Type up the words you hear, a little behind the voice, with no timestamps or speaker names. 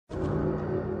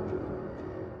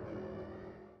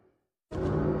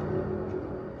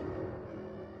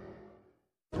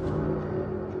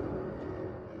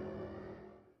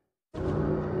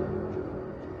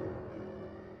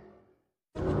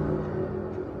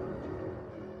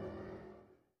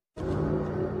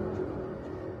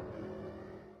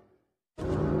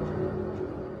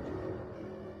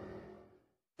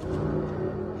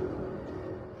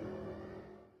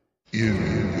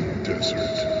In the Desert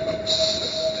of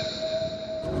Set.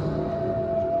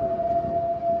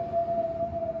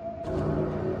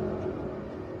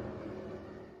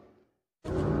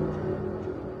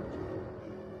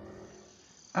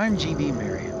 I'm G.B.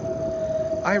 Merriam.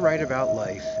 I write about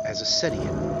life as a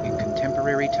Setian in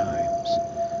contemporary times,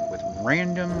 with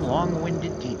random,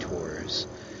 long-winded detours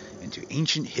into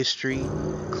ancient history,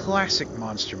 classic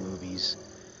monster movies,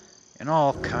 and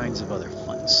all kinds of other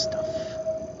fun stuff.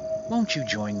 Won't you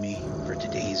join me for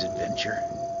today's adventure?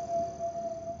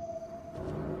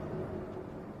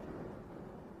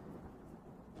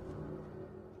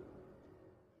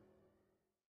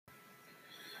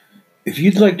 If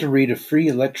you'd like to read a free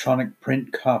electronic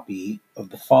print copy of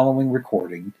the following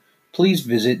recording, please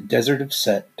visit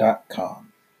desertofset.com.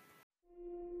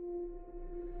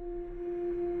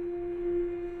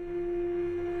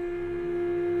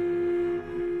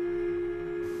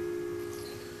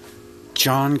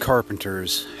 John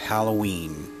Carpenter's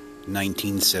Halloween,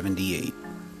 1978.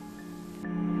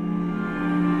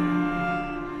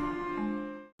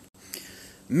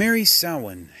 Merry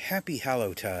Samhain, Happy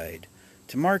Hallowtide.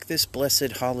 To mark this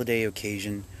blessed holiday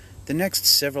occasion, the next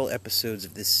several episodes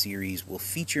of this series will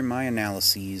feature my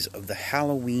analyses of the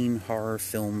Halloween horror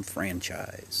film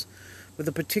franchise, with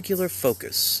a particular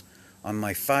focus on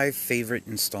my 5 favorite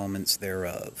installments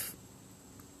thereof.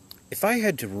 If I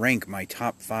had to rank my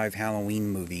top 5 Halloween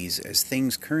movies as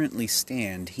things currently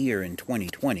stand here in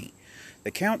 2020,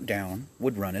 the countdown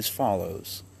would run as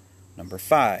follows. Number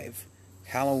 5,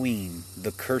 Halloween,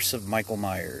 The Curse of Michael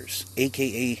Myers,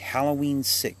 aka Halloween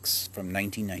 6 from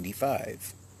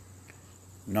 1995.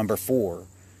 Number 4,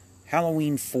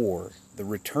 Halloween 4, The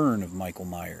Return of Michael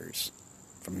Myers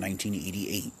from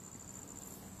 1988.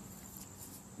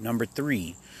 Number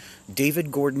 3,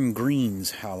 David Gordon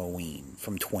Green's Halloween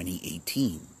from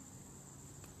 2018.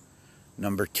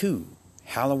 Number 2,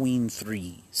 Halloween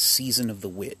 3, Season of the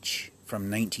Witch from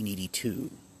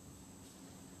 1982.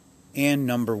 And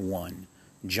number 1,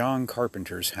 John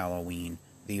Carpenter's Halloween,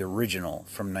 the original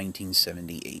from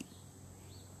 1978.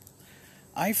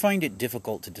 I find it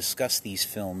difficult to discuss these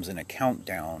films in a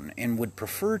countdown and would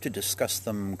prefer to discuss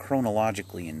them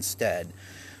chronologically instead.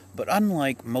 But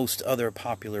unlike most other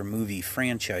popular movie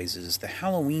franchises, the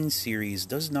Halloween series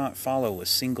does not follow a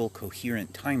single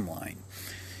coherent timeline.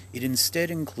 It instead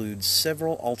includes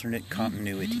several alternate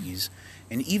continuities,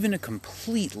 and even a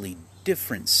completely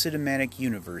different cinematic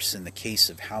universe in the case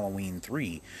of Halloween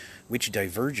 3, which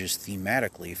diverges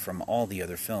thematically from all the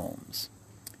other films.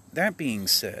 That being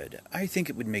said, I think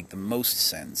it would make the most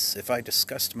sense if I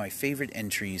discussed my favorite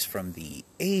entries from the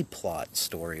A-plot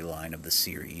storyline of the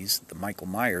series, the Michael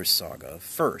Myers saga,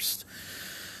 first,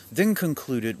 then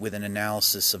concluded with an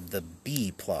analysis of the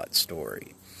B-plot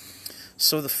story.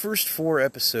 So the first 4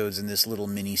 episodes in this little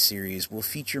mini-series will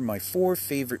feature my 4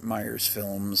 favorite Myers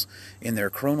films in their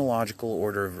chronological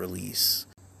order of release,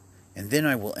 and then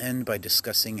I will end by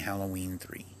discussing Halloween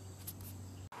 3.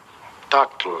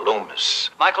 Dr. Loomis.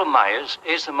 Michael Myers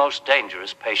is the most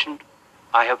dangerous patient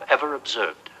I have ever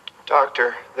observed.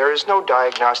 Doctor, there is no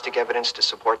diagnostic evidence to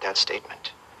support that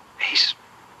statement. He's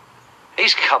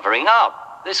covering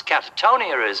up. This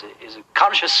catatonia is a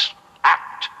conscious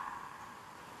act.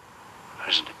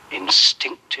 There's an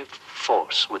instinctive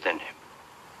force within him.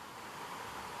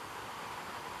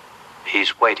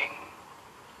 He's waiting.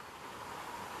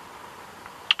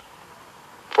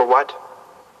 For what?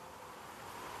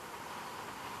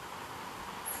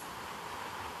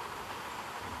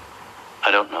 I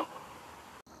don't know.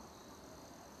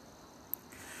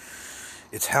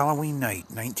 It's Halloween night,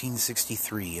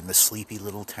 1963, in the sleepy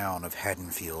little town of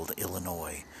Haddonfield,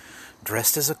 Illinois.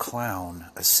 Dressed as a clown,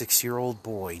 a 6-year-old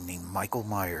boy named Michael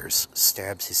Myers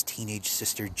stabs his teenage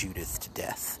sister Judith to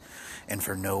death, and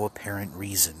for no apparent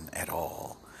reason at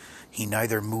all. He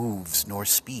neither moves nor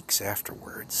speaks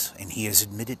afterwards, and he is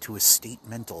admitted to a state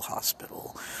mental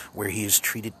hospital, where he is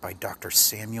treated by Dr.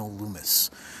 Samuel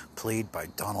Loomis, played by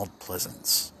Donald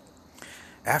Pleasance.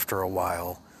 After a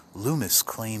while, Loomis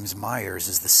claims Myers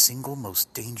is the single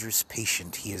most dangerous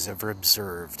patient he has ever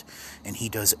observed, and he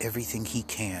does everything he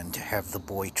can to have the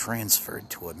boy transferred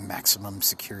to a maximum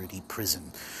security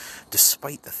prison,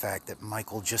 despite the fact that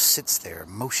Michael just sits there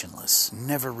motionless,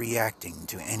 never reacting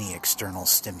to any external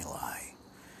stimuli.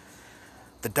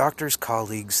 The doctor's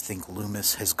colleagues think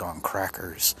Loomis has gone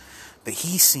crackers, but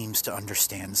he seems to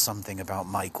understand something about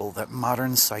Michael that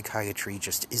modern psychiatry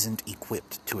just isn't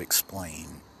equipped to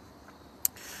explain.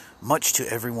 Much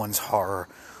to everyone's horror,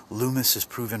 Loomis is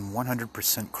proven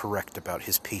 100% correct about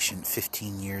his patient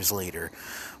 15 years later,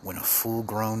 when a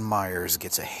full-grown Myers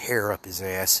gets a hair up his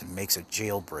ass and makes a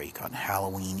jailbreak on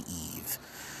Halloween Eve.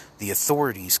 The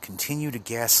authorities continue to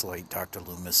gaslight Dr.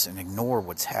 Loomis and ignore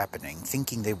what's happening,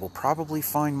 thinking they will probably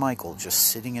find Michael just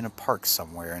sitting in a park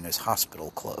somewhere in his hospital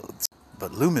clothes.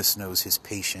 But Loomis knows his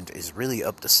patient is really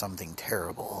up to something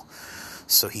terrible,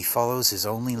 so he follows his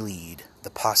only lead,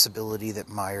 the possibility that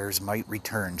Myers might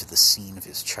return to the scene of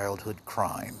his childhood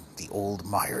crime, the old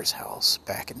Myers house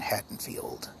back in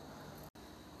Haddonfield.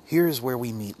 Here is where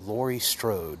we meet Laurie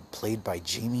Strode, played by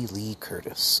Jamie Lee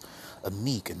Curtis, a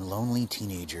meek and lonely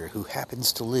teenager who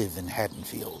happens to live in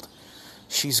Haddonfield.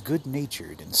 She's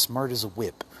good-natured and smart as a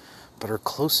whip, but her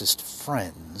closest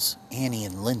friends, Annie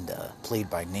and Linda, played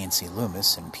by Nancy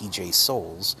Loomis and P.J.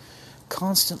 Souls,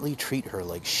 constantly treat her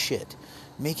like shit,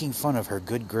 making fun of her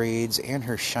good grades and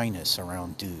her shyness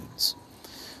around dudes.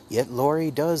 Yet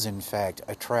Laurie does in fact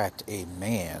attract a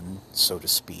man, so to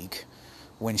speak,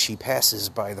 when she passes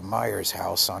by the Myers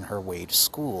house on her way to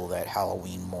school that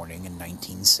Halloween morning in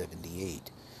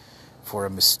 1978. For a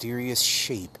mysterious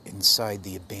shape inside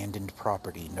the abandoned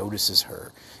property notices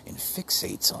her and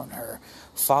fixates on her,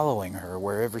 following her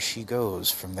wherever she goes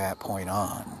from that point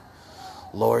on.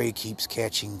 Laurie keeps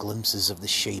catching glimpses of the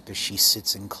shape as she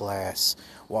sits in class,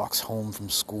 walks home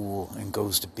from school, and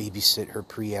goes to babysit her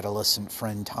pre-adolescent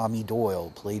friend Tommy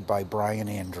Doyle, played by Brian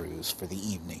Andrews, for the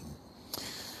evening.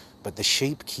 But the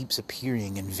shape keeps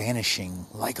appearing and vanishing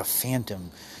like a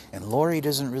phantom, and Laurie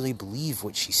doesn't really believe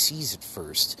what she sees at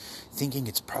first, thinking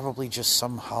it's probably just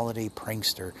some holiday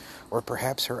prankster, or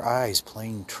perhaps her eyes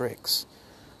playing tricks.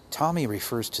 Tommy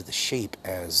refers to the shape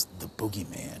as the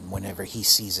boogeyman whenever he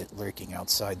sees it lurking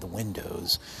outside the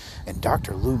windows, and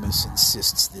Dr. Loomis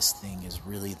insists this thing is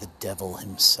really the devil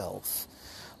himself.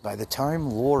 By the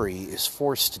time Laurie is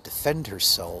forced to defend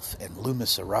herself and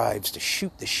Loomis arrives to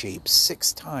shoot the shape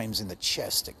 6 times in the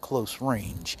chest at close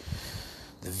range,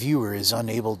 the viewer is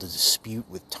unable to dispute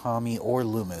with Tommy or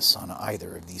Loomis on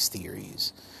either of these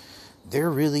theories.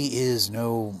 There really is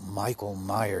no Michael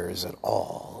Myers at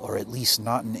all, or at least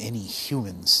not in any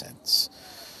human sense.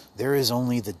 There is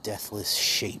only the deathless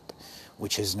shape,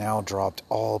 which has now dropped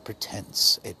all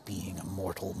pretense at being a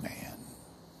mortal man.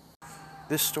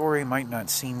 This story might not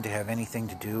seem to have anything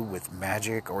to do with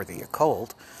magic or the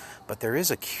occult, but there is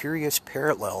a curious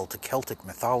parallel to Celtic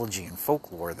mythology and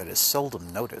folklore that is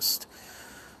seldom noticed.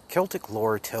 Celtic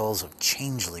lore tells of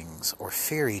changelings or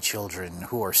fairy children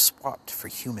who are swapped for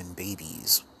human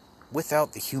babies,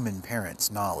 without the human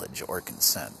parents' knowledge or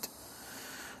consent.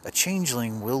 A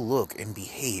changeling will look and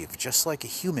behave just like a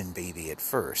human baby at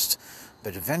first,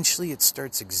 but eventually it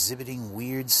starts exhibiting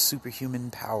weird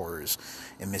superhuman powers,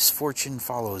 and misfortune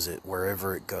follows it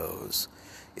wherever it goes.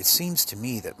 It seems to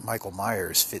me that Michael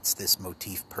Myers fits this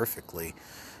motif perfectly.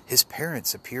 His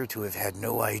parents appear to have had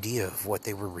no idea of what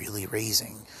they were really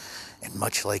raising, and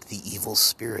much like the evil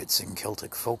spirits in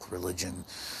Celtic folk religion,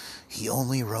 he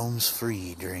only roams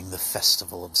free during the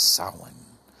festival of Samhain.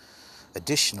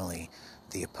 Additionally,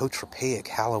 the apotropaic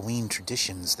Halloween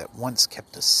traditions that once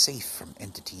kept us safe from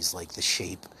entities like the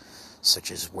shape,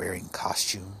 such as wearing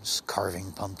costumes,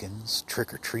 carving pumpkins,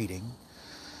 trick-or-treating,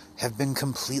 have been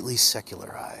completely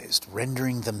secularized,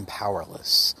 rendering them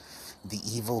powerless. The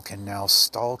evil can now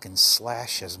stalk and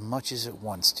slash as much as it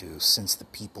wants to, since the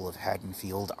people of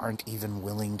Haddonfield aren't even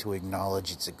willing to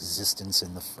acknowledge its existence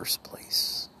in the first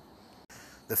place.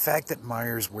 The fact that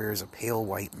Myers wears a pale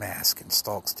white mask and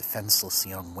stalks defenseless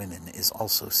young women is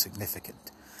also significant.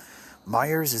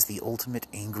 Myers is the ultimate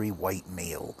angry white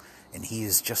male, and he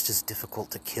is just as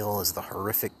difficult to kill as the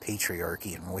horrific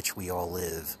patriarchy in which we all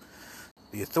live.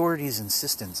 The authorities'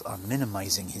 insistence on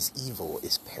minimizing his evil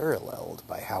is paralleled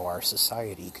by how our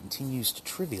society continues to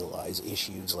trivialize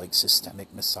issues like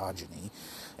systemic misogyny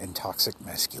and toxic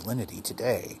masculinity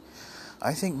today.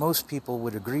 I think most people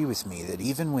would agree with me that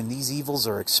even when these evils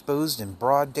are exposed in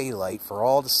broad daylight for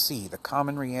all to see, the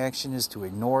common reaction is to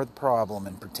ignore the problem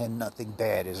and pretend nothing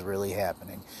bad is really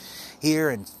happening.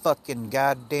 Here in fucking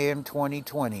goddamn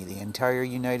 2020, the entire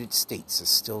United States is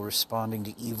still responding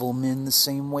to evil men the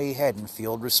same way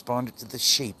Haddonfield responded to the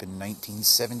shape in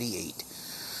 1978,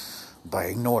 by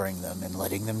ignoring them and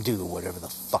letting them do whatever the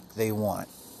fuck they want.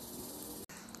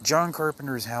 John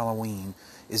Carpenter's Halloween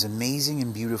is amazing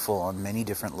and beautiful on many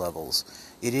different levels.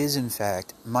 It is, in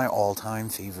fact, my all-time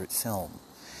favorite film.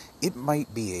 It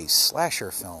might be a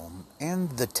slasher film,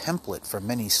 and the template for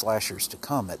many slashers to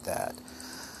come at that,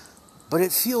 but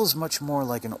it feels much more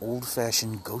like an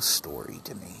old-fashioned ghost story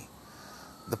to me.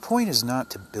 The point is not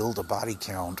to build a body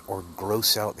count or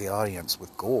gross out the audience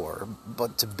with gore,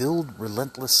 but to build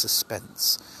relentless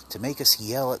suspense, to make us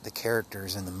yell at the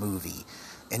characters in the movie,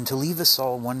 and to leave us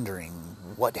all wondering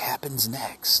what happens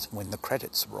next when the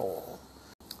credits roll.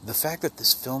 The fact that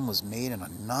this film was made on a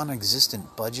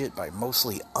non-existent budget by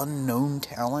mostly unknown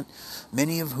talent,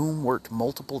 many of whom worked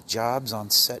multiple jobs on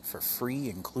set for free,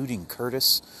 including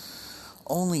Curtis,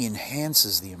 only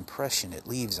enhances the impression it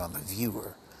leaves on the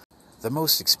viewer. The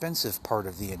most expensive part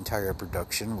of the entire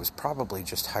production was probably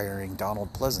just hiring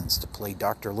Donald Pleasence to play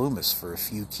Dr. Loomis for a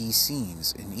few key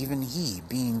scenes, and even he,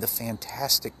 being the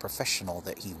fantastic professional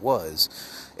that he was,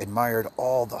 admired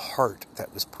all the heart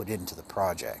that was put into the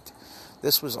project.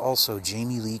 This was also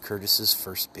Jamie Lee Curtis's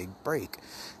first big break,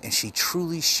 and she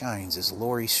truly shines as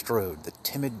Laurie Strode, the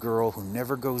timid girl who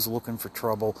never goes looking for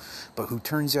trouble, but who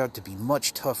turns out to be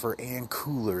much tougher and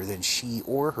cooler than she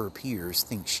or her peers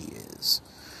think she is.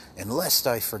 And lest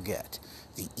I forget,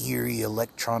 the eerie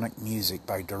electronic music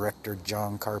by director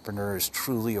John Carpenter is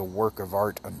truly a work of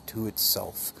art unto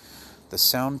itself. The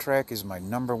soundtrack is my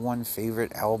 #1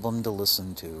 favorite album to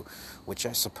listen to, which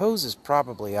I suppose is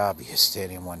probably obvious to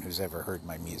anyone who's ever heard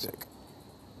my music.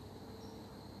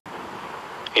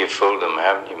 You fooled them,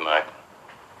 haven't you, Mike?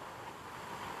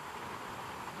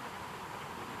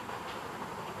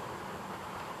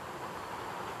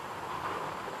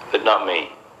 But not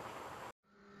me.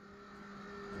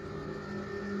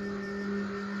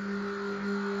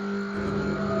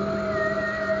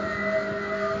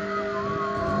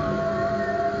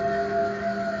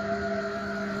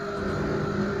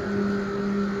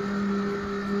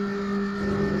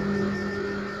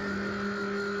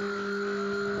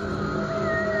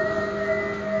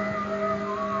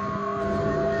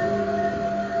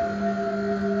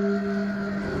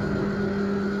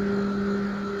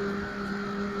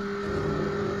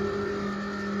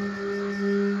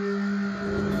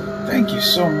 Thank you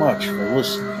so much for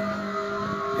listening.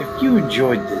 If you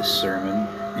enjoyed this sermon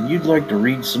and you'd like to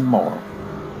read some more,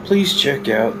 please check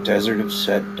out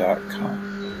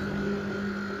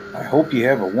desertofset.com. I hope you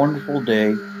have a wonderful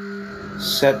day.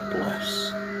 Set bless.